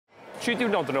3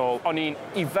 diwrnod yn ôl, o'n i'n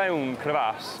I fewn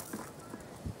crefas.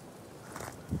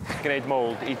 Gwneud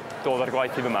mold I dod ar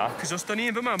gwaith I fyma. Cos os da ni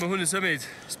yn fyma, mae hwn yn symud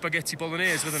spaghetti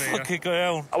bolognese fydden ni. Ffocin go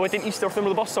iawn. A wedyn eistedd wrth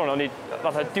ymwneud y boson, o'n I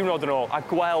fatha diwrnod yn ôl, a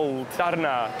gweld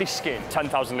darna disgyn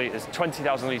 10,000 litres,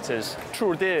 20,000 litres,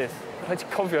 trwy'r dydd. Rhaid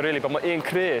ti cofio, really, bod mae un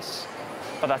crys,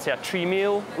 fatha tua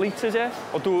 3,000 litres,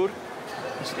 o dŵr.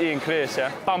 Just un crys,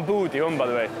 Bamboo di hwn, by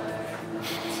the way.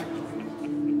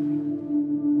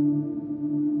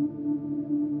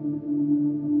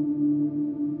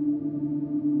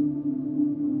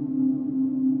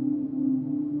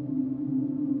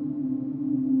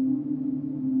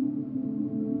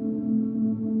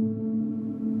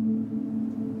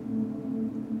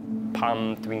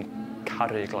 Pam dwi'n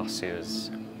caru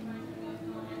glaciers.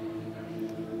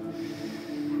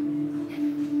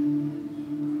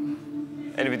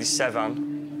 Enw fi di Sev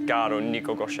Garo,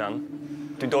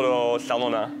 Dwi'n dod o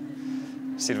Llanona,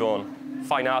 Sir Fôn.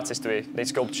 Fine artist dwi, neud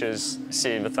sculptures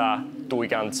sy'n fatha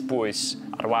 200 bwys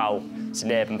ar wal sy'n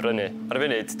neb yn brynu. Ar y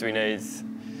funud, dwi'n neud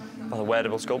fatha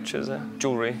wearable sculptures,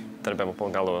 jewellery. Dyna be mae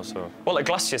pobl yn galw o, so... Wel, y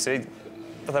glacier sy'n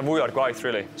fatha fwy o'r gwaith,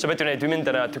 really. So beth dwi'n neud, dwi'n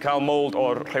mynd yna, dwi'n cael mold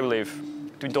o'r rhewlif.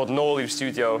 Dwi'n dod nôl i'r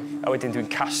studio, a wedyn dwi'n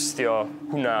castio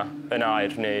hwnna yn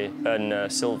air neu yn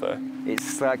silver.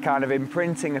 It's kind of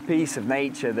imprinting a piece of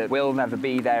nature that will never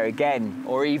be there again,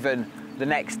 or even the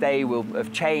next day will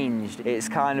have changed. It's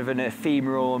kind of an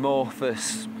ephemeral,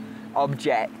 amorphous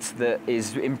object that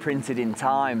is imprinted in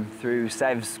time through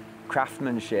Sev's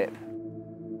craftsmanship.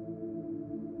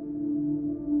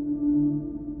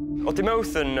 O dim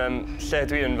mawrth yn lle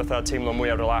dwi yn fatha teimlo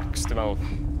mwyaf relaxed, dwi'n meddwl.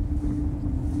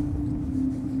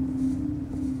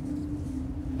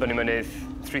 Fyny mynydd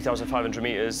 3,500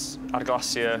 metres ar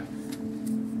Glacier.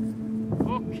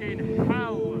 Fucking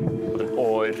hell! Oedd yn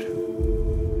oer.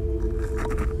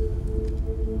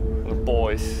 Oedd yn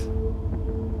boeth.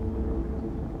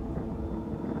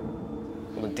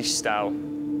 Oedd yn distaw.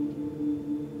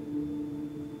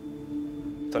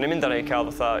 Do'n i'n mynd ar ei cael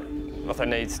fatha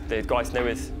neud gwaith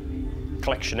newydd,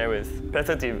 collection newydd. Beth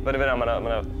ydy, fyny fyna,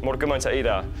 mae mor gymaint o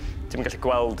eira, ti'n gallu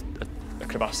gweld y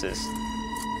crevasses.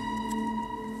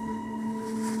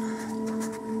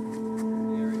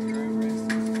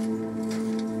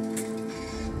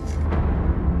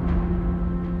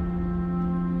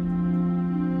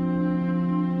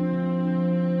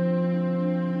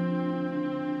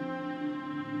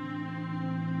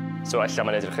 So ella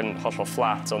mae'n edrych yn hollol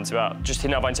flat, ond just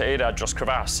hynna faint o eira dros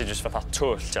crefas sy'n just fatha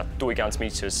twll, 200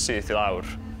 metres syth I lawr.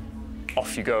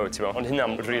 Off you go, ti'n ond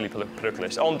hynna'n really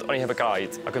peryglus. Ond o'n I hefo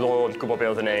guide, ac oedd o'n gwybod be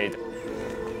oedd yn neud.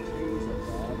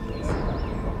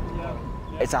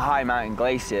 It's a high mountain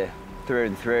glacier through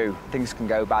and through. Things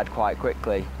can go bad quite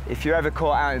quickly. If you're ever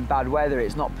caught out in bad weather,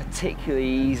 it's not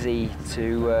particularly easy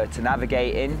to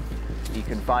navigate in. You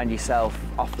can find yourself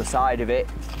off the side of it.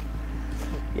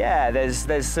 Yeah,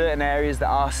 there's certain areas that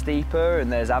are steeper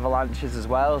and there's avalanches as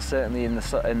well, certainly in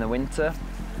the winter.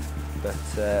 But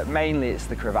mainly it's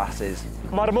the crevasses.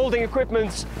 Mae'r moulding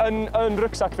equipment yn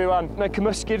rucksack fi wan. Mae'n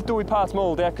cymysgu'r 2 part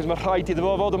mould, cos mae rhaid iddo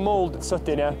fo fod yn mould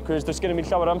sydyn, cos does gen I mi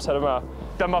llawer amser yma.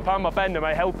 Dyma pam mae Ben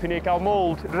yma'n helpu ni gael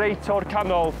mould reit o'r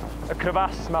canol y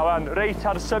crefas yma wan, reit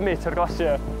ar y summit o'r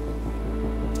glacier.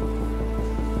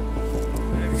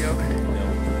 There we go.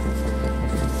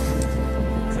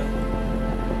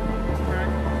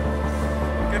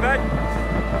 Good,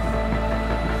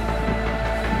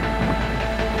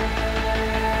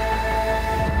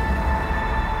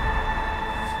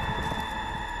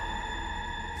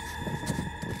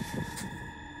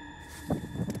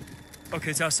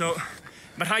 OK, so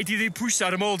mae rhaid I ddim pwysau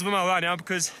ar y mold fyma wan,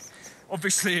 because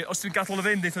obviously, os dwi'n gadael o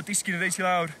fynd, eith o disgyn yn reit I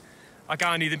lawr, a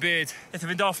gan I ddim byd. Eith o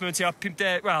fynd off mewn tua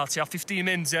 15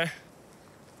 mins, A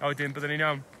wedyn, byddwn ni'n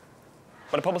iawn.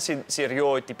 Mae'r pobl sy'n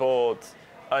erioed di bod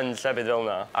yn llefydd fel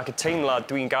yna, ac y teimlad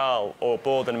dwi'n gael o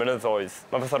bod yn mynyddoedd,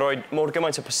 mae'n fatha rhoi mor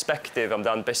gymaint o perspectif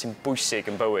amdan beth sy'n bwysig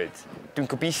yn bywyd. Dwi'n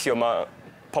gobeithio mae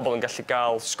pobl yn gallu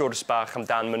gael sgwrs bach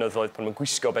amdan mynyddoedd pan mae'n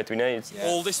gwisgo beth dwi'n neud.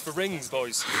 All this for rings,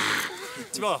 boys.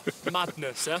 Ti'n mo?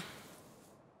 Madness,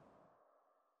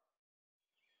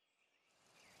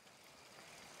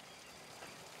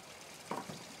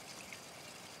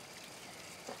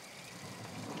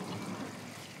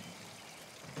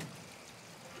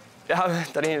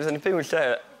 Da ni'n byw yn lle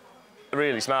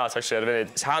really smart, actually, ar y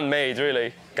funud. It's handmade,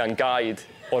 really, gan guide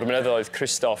o'r mynyddoedd,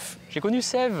 Christophe. J'ai connu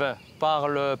Sev par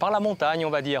la montagne, on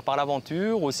va dire, par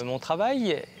l'aventure. Mon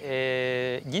travail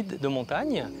est guide de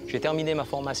montagne. J'ai terminé ma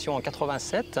formation en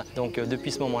 87, donc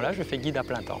depuis ce moment-là, je fais guide à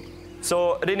plein temps.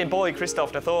 So, yr un boi,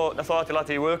 Christophe, nath o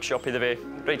adeiladu workshop iddo fi,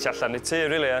 reit allan, y tu,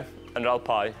 really, yn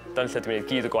Ralpau. Dyna lle dwi'n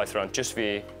gwneud gyd o gwaith rhan, just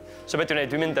fi. So beth dwi'n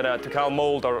gwneud, dwi'n mynd yna, dwi'n cael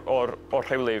mold o'r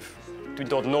rhewlif. Dwi'n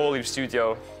dod nôl i'r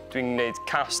studio, dwi'n gwneud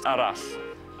cast arall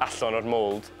allan o'r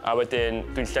mold, a wedyn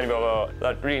dwi'n llenwi fo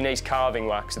really nice carving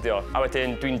wax ydi o. A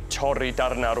wedyn dwi'n torri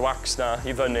darna o'r wax na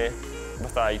i fyny,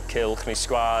 fatha i cylch neu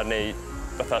sgwar neu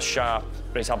fatha sharp,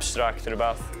 reit abstract neu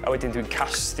rhywbeth. A wedyn dwi'n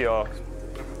castio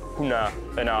hwnna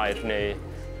yn air neu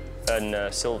yn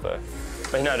silver.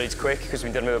 Mae hynna reit quick, cos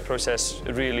dwi'n defnyddio'r proses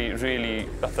really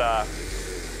fatha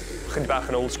chydig bach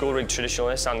yn old school, really traditional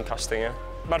sand casting, ie.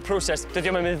 Mae'r proses, dydy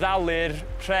o'n meddalu'r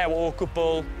rhew o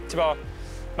gwbl,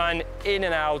 mae'n in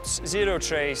and out, zero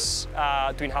trace,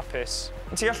 a dwi'n hapus.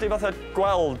 Ti'n gallu fatha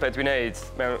gweld beth dwi'n neud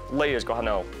mewn layers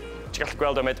gwahanol. Ti'n gallu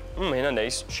gweld o'n mynd, mae hynna'n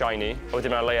neis, shiny, a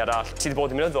wedyn mae'na layer arall. Ti wedi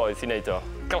bod i mynyddoedd i wneud o.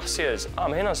 Glaciers,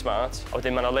 mae hynna'n smart, a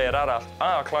wedyn mae'na layer arall,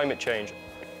 climate change.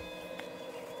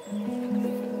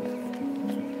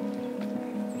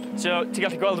 So, ti'n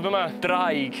gallu gweld yma,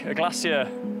 draig y glacier,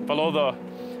 fel oedd o,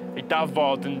 ei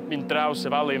dafod yn mynd draws y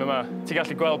fali yma. Ti'n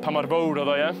gallu gweld pa mor fawr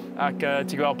oedd o, ie? Ac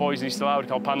ti'n gweld boys yn eistedd lawr,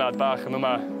 cael panad bach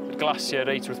yma, y glacier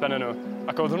reit wrth benna nhw.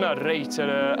 Ac oedd hwnna reit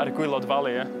ar y gwylod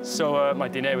fali, ie? So, mae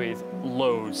di newid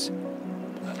loads.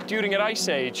 During yr Ice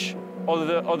Age,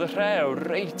 oedd y rhew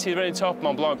reit i'r fyny top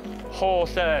mewn blog. Holl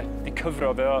lle di cyfro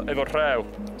efo'r rhew.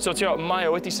 So, mae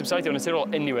o wedi subsidio yn naturiol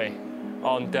anyway.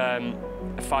 Ond y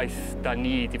ffaith da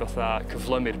ni di fatha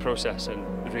cyflymu'r proses yn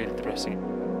really depressing.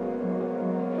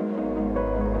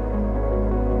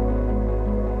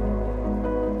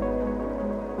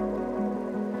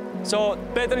 So,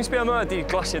 be da ni'n sbio yma ydi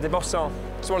Glacier dibosol.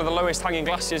 It's one of the lowest hanging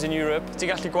glaciers in Europe. Ti'n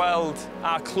gallu gweld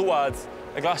a clywed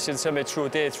y glacier yn symud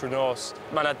trwy'r dydd trwy'r nos.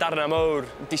 Mae yna darna mawr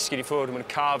yn disgyn i ffwrdd, mae'n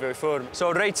carfio i ffwrdd.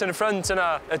 So, reit yn y ffrant yna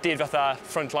ydi'r fatha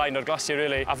front line o'r glacier,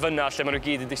 really, a fyna lle maen nhw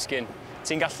gyd yn disgyn.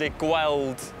 Ti'n gallu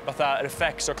gweld fatha yr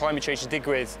effects o climate change yn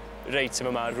digwydd reit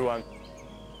yma rwan.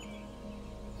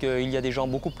 Il y a des gens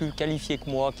beaucoup plus qualifiés que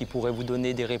moi qui pourraient vous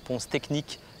donner des réponses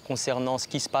techniques concernant ce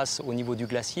qui se passe au niveau du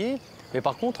glacier. Mais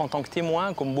par contre, en tant que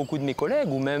témoin, comme beaucoup de mes collègues,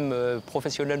 ou même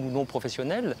professionnels ou non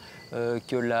professionnels,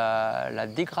 que la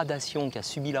dégradation qu'a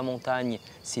subie la montagne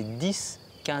ces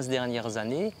 10-15 dernières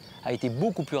années a été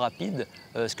beaucoup plus rapide,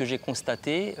 ce que j'ai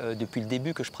constaté depuis le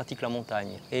début que je pratique la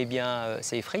montagne. Eh bien,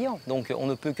 c'est effrayant. Donc, on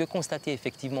ne peut que constater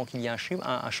effectivement qu'il y a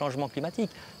un changement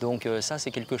climatique. Donc, ça,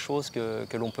 c'est quelque chose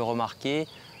que l'on peut remarquer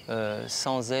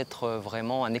sans être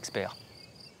vraiment un expert.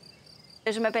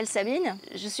 Je m'appelle Sabine.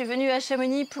 Je suis venue à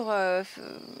Chamonix pour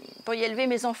y élever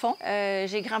mes enfants.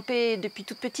 J'ai grimpé depuis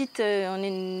toute petite. On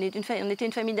était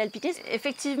une famille d'alpinistes.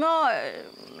 Effectivement,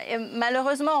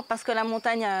 malheureusement, parce que la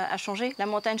montagne a changé, la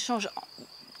montagne change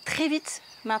très vite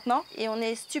maintenant. Et on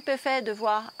est stupéfait de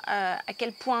voir à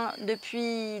quel point,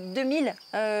 depuis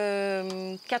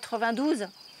 2092,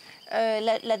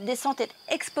 la descente est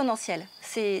exponentielle.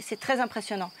 C'est très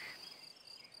impressionnant.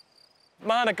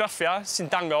 Mae yna graffiau sy'n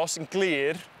dangos yn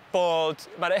glir bod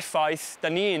mae'r effaith da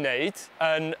ni'n wneud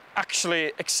yn actually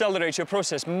accelerate'r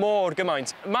proses mor gymaint.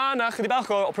 Mae yna chydig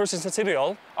bach o proses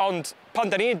naturiol, ond pan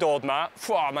da ni'n dod yma,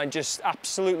 mae'n just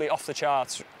absolutely off the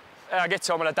charts. Ac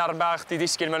eto, mae yna darn bach di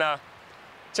disgyn yma.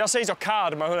 Ti'n seis o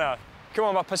car yma hwnna.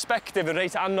 Cymru, mae perspectif yn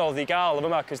reit anodd i gael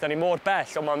yma, cos da ni mor bell,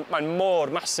 ond mae'n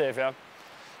mor masif, ia.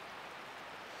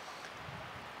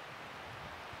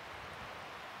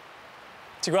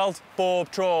 Ti'n gweld bob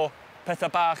tro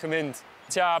pethau bach yn mynd.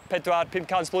 Tua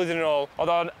 400-500 blwyddyn yn ôl, oedd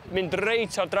o'n mynd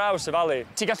reit ar draws y fali.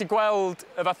 Ti'n gallu gweld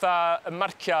y fatha y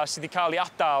marciau sydd wedi cael ei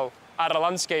adael ar y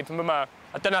landscape yma.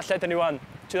 A dyna lle dyn ni wan,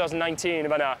 2019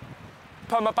 yn fan'na.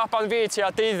 Pan mae baban fi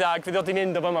tua 12, fydd oedd i'n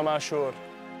mynd o fyma, mae'n siŵr.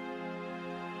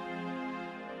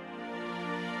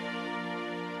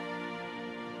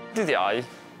 Dydd Iau,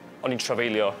 o'n i'n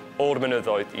trafeilio o'r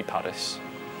mynyddoedd i Paris.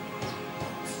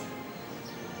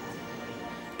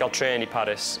 Gael tren i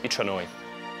Paris i Trynwy.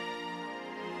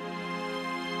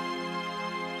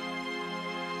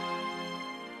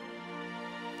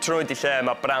 Trynwy di lle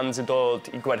mae brands yn dod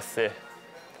i gwerthu.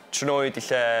 Trynwy di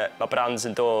lle mae brands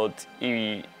yn dod i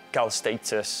gael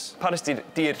status. Paris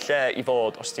di'r lle i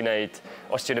fod os ti'n y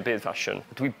byd fashion.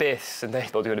 Dwi byth yn dweud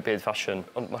bod dwi'n y byd fashion,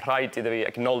 ond mae rhaid iddo fi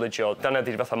acknowledgeio. Dyna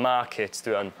di'r fatha market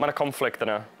dwi'n. Mae yna conflict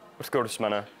yna. Wrth gwrs mae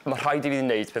yna. Mae rhaid i fi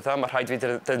wneud pethau, mae rhaid i fi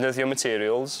defnyddio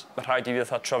materials, mae rhaid i fi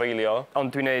fatha trafeilio,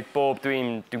 ond dwi'n gwneud bob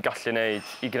dwi'n gallu wneud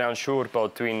i gwneud siŵr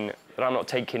bod I'm not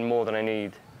taking more than I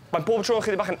need. Mae bob tro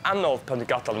chydig bach yn anodd pan dwi'n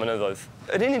gadael y mynyddoedd.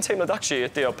 Yr unig teimlad actually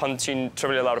ydy o pan ti'n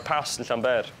trafeilio lawr y pas yn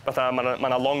Llanber. Fatha mae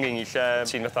yna longing i lle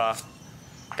ti'n fatha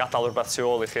gadael rhywbeth tu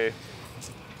ôl i chi.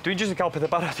 Dwi'n jyst yn cael pethau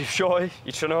barod i'r sioe,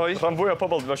 i Trynwy. Rhan fwy o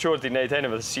pobl dwi'n siŵr di wneud hyn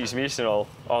efo 6 mis yn ôl,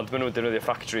 ond maen nhw'n defnyddio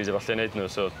factories efo lle wneud nhw,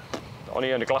 so... O'n i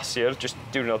yn y Glacier, just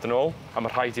diwrnod yn ôl, a mae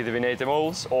rhaid iddo fi wneud y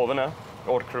molds o fyna.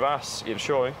 o'r crefas i'r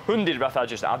sioe. Hwn di'r fatha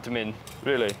just admin,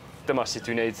 really. Dyma sut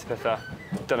dwi'n neud pethau.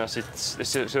 Dyna sut y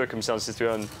circumstances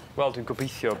dwi yn. Wel, dwi'n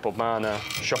gobeithio bod mae yna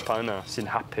siopa yna sy'n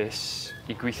hapus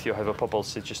i gweithio hefo pobl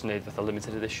sydd jyst yn neud fatha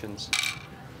limited editions.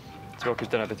 Ti'n gwybod,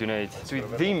 cos dyna beth dwi'n neud. Dwi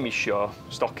ddim isio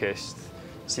stockist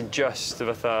sy'n just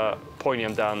y fatha poeni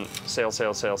amdan sale,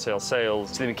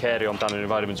 sydd ddim yn cario amdan yr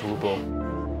environment o gwbl.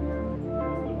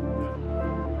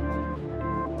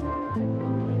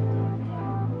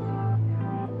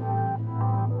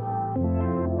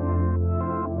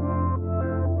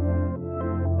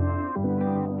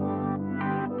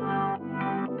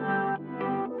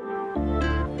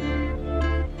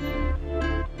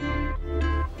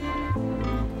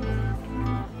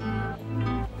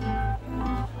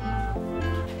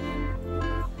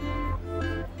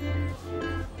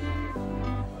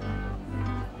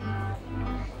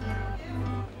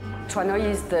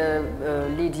 Wythnos is the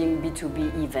leading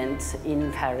B2B event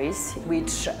in Paris,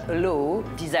 which allow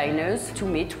designers to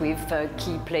meet with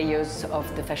key players of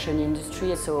the fashion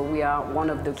industry. So we are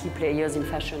one of the key players in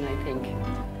fashion, I think.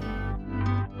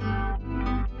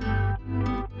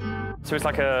 So it's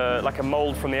like a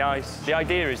mold from the ice. The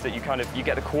idea is that you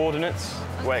get the coordinates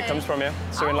where it comes from, yeah?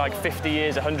 So in like 50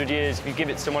 years, 100 years, if you give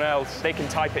it to someone else, they can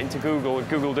type it into Google, and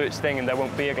Google do its thing, and there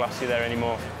won't be a glacier there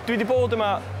anymore. Dwi wedi bod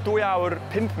yma 2 awr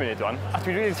 5 munud wan, a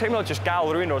dwi really teimlo just gael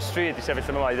rhywun o'r stryd i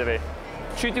sefyll yma iddo fi.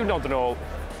 3 diwrnod yn ôl,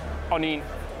 o'n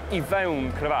i'n I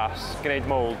fewn crefas, gwneud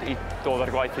mold i dod ar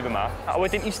gwaith i fyma. A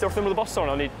wedyn eistedd wrth ymwneud y boson,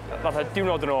 o'n i fatha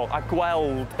diwrnod yn ôl a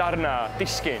gweld darna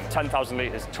disgyn 10,000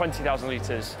 litres, 20,000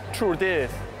 litres trwy'r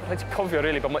dydd. Rhaid ti cofio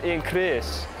rili bod mae un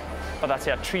crys, fatha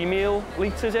tua 3,000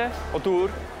 litres o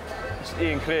dŵr.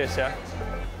 Un crys, ie.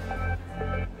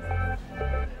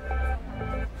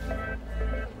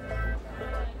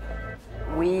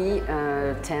 We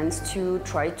tend to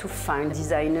try to find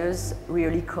designers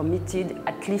really committed,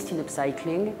 at least in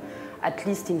upcycling, at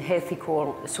least in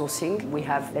ethical sourcing. We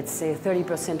have, let's say,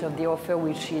 30% of the offer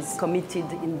which is committed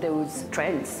in those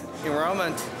trends.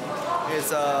 Environment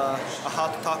is a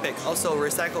hot topic. Also,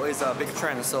 recycle is a big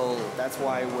trend, so that's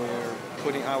why we're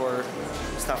putting our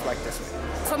stuff like this.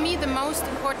 For me, the most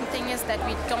important thing is that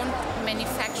we don't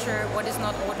manufacture what is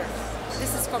not ordered.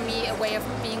 This is, for me, a way of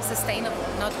being sustainable,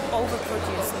 not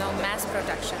overproduce, no mass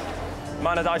production.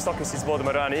 Mae yna 2 stockers sydd bod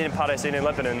yma rhan, un yn Paris, un yn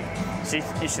Lebanon, sydd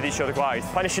eisiau ddisio y gwaith.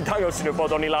 Pan eisiau dangos i nhw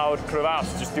bod o'n I lawr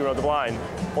crefas, jyst diwrnod y blaen,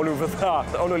 o'n nhw fytha,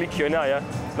 o'n nhw licio yna, ie.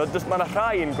 Mae yna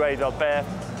rhai yn gweud fel be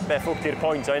ffwc di'r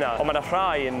pwynt o yna, ond mae yna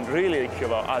rhai yn really licio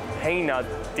fo, a heina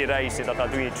di'r rei sydd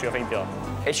dwi'n trio ffeindio.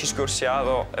 Eisiau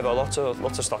sgwrsiau efo lot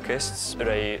o stockists,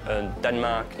 rei yn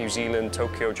Denmark, New Zealand,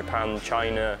 Tokyo, Japan,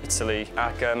 China, Italy,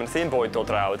 ac mae'n ddyn boed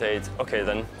dod draw a dweud, OK,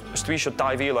 then, os dwi eisiau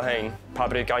 2,000 o hein, pa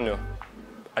bryd gael nhw?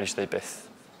 A nes i dweud byth.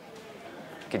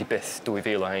 Gei di byth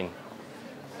 2,000 o hein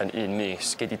yn 1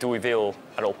 mis. Gei di 2,000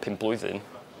 ar ôl 5 blwyddyn.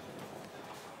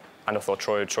 A nath o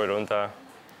troi rownd a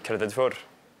cerdded ffwrdd.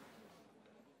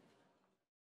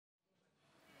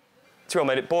 Ti'n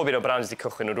gweld, bob un o brands wedi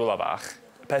cychwyn o rwla fach.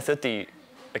 Y peth ydy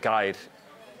y gair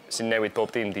sy'n newid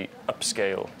bob dim di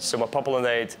upscale. So mae pobl yn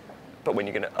dweud, but when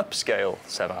you're going to upscale,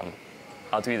 Sefan,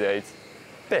 a dwi dweud,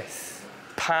 byth.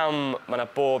 Pam mae yna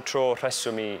bob tro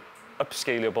rheswm I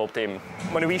upscaleo bob dim.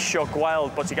 Mae nhw isio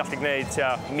gweld bod ti'n gallu gwneud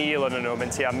tua 1,000 yn nhw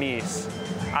mewn tua mis.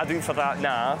 A dwi'n ffodda,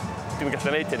 na, dwi'n gallu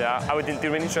gwneud hynna, a wedyn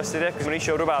dwi'n interested cos mae nhw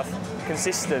isio rhywbeth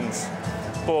consistent.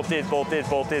 Bob dydd,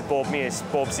 bob mis,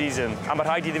 bob season. A mae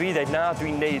rhaid I fi dweud, na,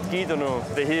 dwi'n neud gyd o'n nhw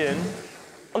fy hun.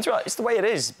 Ond ti'n it's the way it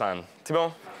is, man. Ti'n bo?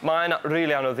 Mae'n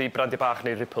really anodd I brandiau bach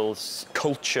neu ripples,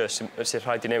 culture sy'n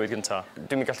rhaid I newid gyntaf.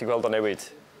 Dwi'n gallu gweld o newid.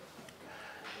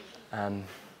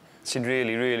 Sy'n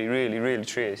really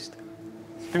trist.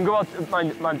 Dwi'n gwybod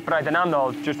mae'n braidd yn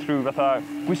anodd just rhyw fatha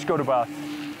gwisgo rhywbeth.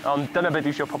 Ond dyna beth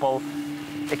dwi eisiau pobl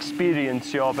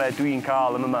experienceio be dwi'n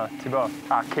cael yma, ti'n bo?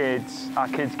 A kids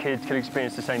can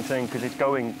experience the same thing because it's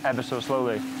going ever so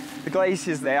slowly. The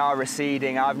glaciers, they are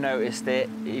receding. I've noticed it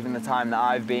even the time that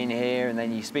I've been here, and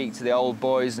then you speak to the old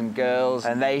boys and girls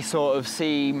and they sort of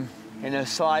seem in a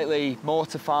slightly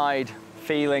mortified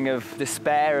feeling of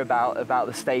despair about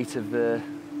the state of the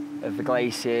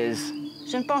glaciers.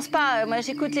 Je ne pense pas. Moi,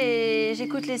 j'écoute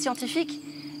les scientifiques.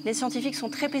 Les scientifiques sont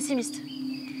très pessimistes.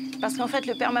 Parce qu'en fait,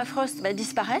 le permafrost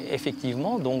disparaît.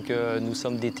 Effectivement, donc nous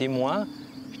sommes des témoins,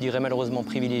 je dirais malheureusement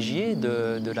privilégiés,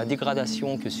 de la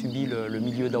dégradation que subit le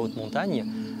milieu de la haute montagne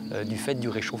du fait du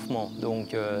réchauffement.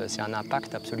 Donc c'est un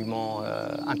impact absolument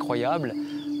incroyable,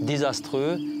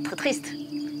 désastreux. Très triste.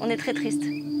 On est très triste.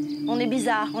 On est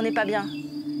bizarre, on n'est pas bien.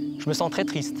 Je me sens très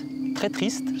triste très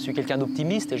triste. Je suis quelqu'un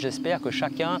d'optimiste et j'espère que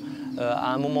chacun,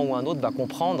 à un moment ou un autre, va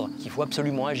comprendre qu'il faut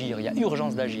absolument agir. Il y a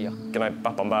urgence d'agir. Gyda'i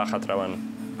baban bach adra wan,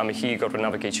 a mae hi gorfod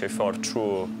navigatio ffordd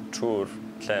trwy'r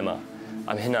lle yma.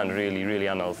 A mae hynna'n really, really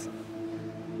anodd.